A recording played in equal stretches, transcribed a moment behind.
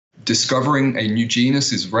Discovering a new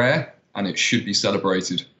genus is rare and it should be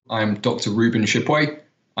celebrated. I am Dr. Ruben Shipway.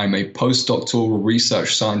 I'm a postdoctoral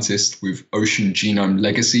research scientist with Ocean Genome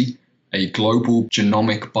Legacy, a global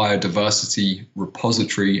genomic biodiversity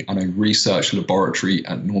repository and a research laboratory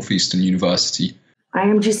at Northeastern University. I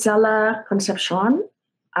am Gisela Concepcion.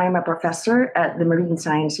 I'm a professor at the Marine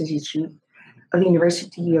Science Institute of the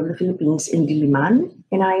University of the Philippines in Diliman,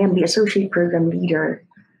 and I am the associate program leader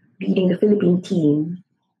leading the Philippine team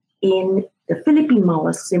in the Philippine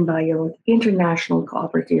Mollusk Symbiote International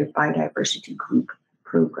Cooperative Biodiversity Group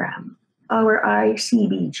program. Our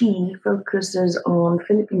ICBG focuses on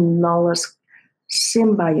Philippine mollusk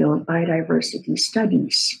symbiote biodiversity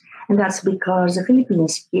studies, and that's because the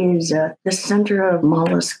Philippines is the center of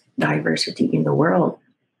mollusk diversity in the world,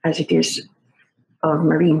 as it is of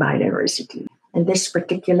marine biodiversity. And this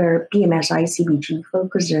particular PMS ICBG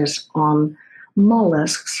focuses on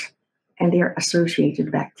mollusks and their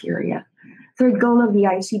associated bacteria. Third goal of the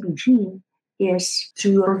ICBG is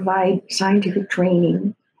to provide scientific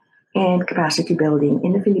training and capacity building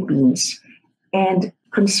in the Philippines and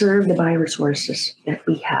conserve the bioresources that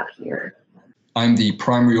we have here. I'm the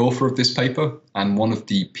primary author of this paper and one of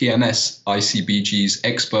the PMS ICBG's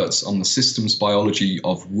experts on the systems biology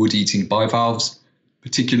of wood-eating bivalves,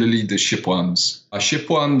 particularly the shipworms.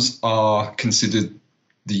 Shipworms are considered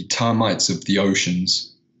the termites of the oceans,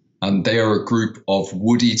 and they are a group of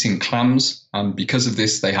wood-eating clams, and because of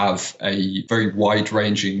this they have a very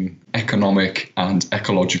wide-ranging economic and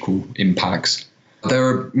ecological impacts. There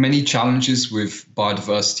are many challenges with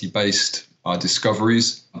biodiversity-based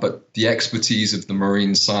discoveries, but the expertise of the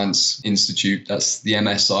Marine Science Institute, that's the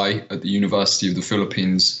MSI at the University of the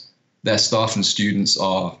Philippines, their staff and students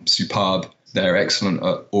are superb. They're excellent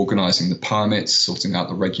at organising the permits, sorting out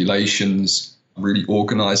the regulations, really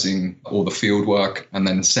organising all the field work, and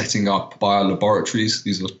then setting up biolaboratories.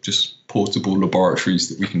 These are just portable laboratories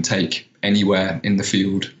that we can take anywhere in the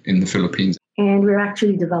field in the Philippines. And we're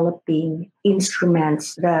actually developing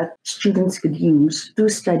instruments that students could use to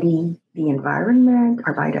study the environment,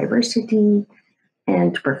 our biodiversity,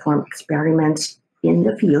 and to perform experiments in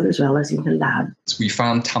the field as well as in the lab. We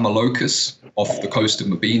found Tamilokus off the coast of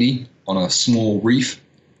Mabini on a small reef.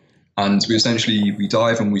 And we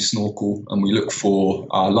dive and we snorkel and we look for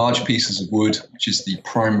large pieces of wood, which is the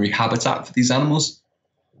primary habitat for these animals.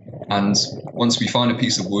 And once we find a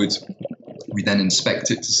piece of wood, we then inspect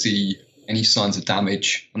it to see any signs of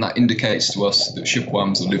damage, and that indicates to us that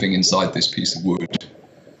shipworms are living inside this piece of wood.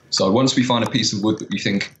 So once we find a piece of wood that we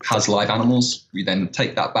think has live animals, we then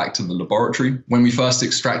take that back to the laboratory. When we first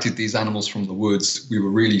extracted these animals from the woods, we were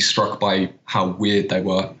really struck by how weird they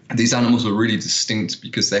were. These animals were really distinct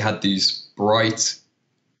because they had these bright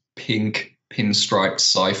pink pinstriped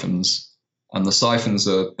siphons. And the siphons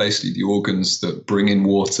are basically the organs that bring in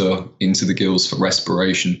water into the gills for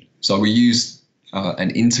respiration. So we used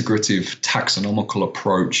an integrative taxonomical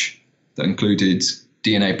approach that included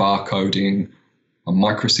DNA barcoding, a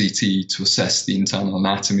micro-CT to assess the internal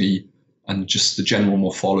anatomy and just the general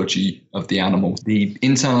morphology of the animal. The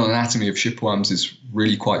internal anatomy of shipworms is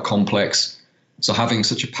really quite complex, so having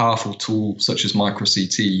such a powerful tool such as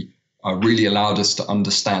micro-CT really allowed us to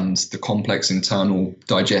understand the complex internal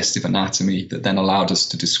digestive anatomy that then allowed us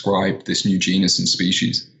to describe this new genus and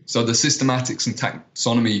species. So the systematics and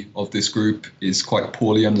taxonomy of this group is quite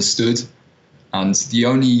poorly understood. And the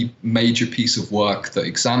only major piece of work that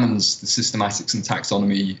examines the systematics and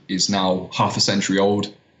taxonomy is now half a century old,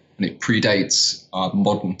 and it predates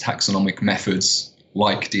modern taxonomic methods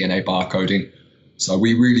like DNA barcoding. So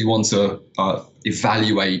we really want to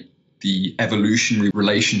evaluate the evolutionary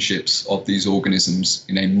relationships of these organisms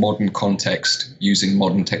in a modern context using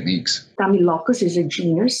modern techniques. Tamilokus is a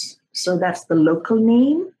genus, so that's the local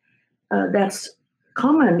name. That's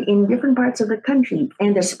common in different parts of the country.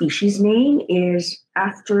 And the species name is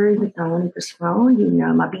after the town it was found in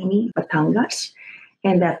Mabini, Batangas.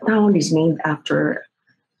 And that town is named after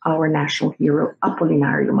our national hero,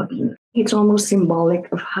 Apolinario Mabini. It's almost symbolic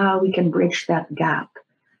of how we can bridge that gap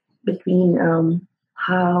between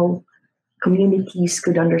how communities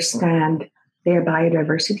could understand their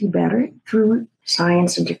biodiversity better through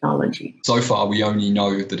science and technology. So far, we only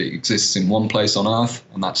know that it exists in one place on Earth,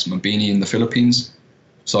 and that's Mabini in the Philippines.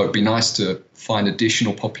 So it'd be nice to find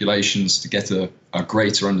additional populations to get a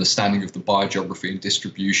greater understanding of the biogeography and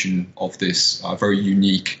distribution of this very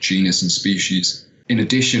unique genus and species. In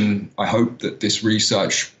addition, I hope that this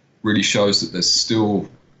research really shows that there's still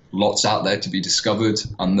lots out there to be discovered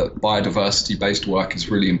and that biodiversity-based work is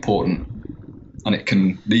really important. And it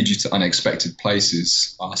can lead you to unexpected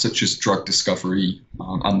places, such as drug discovery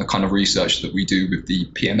and the kind of research that we do with the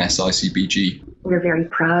PMS ICBG. we're very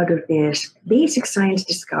proud of this basic science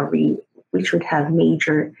discovery, which would have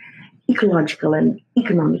major ecological and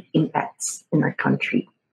economic impacts in our country.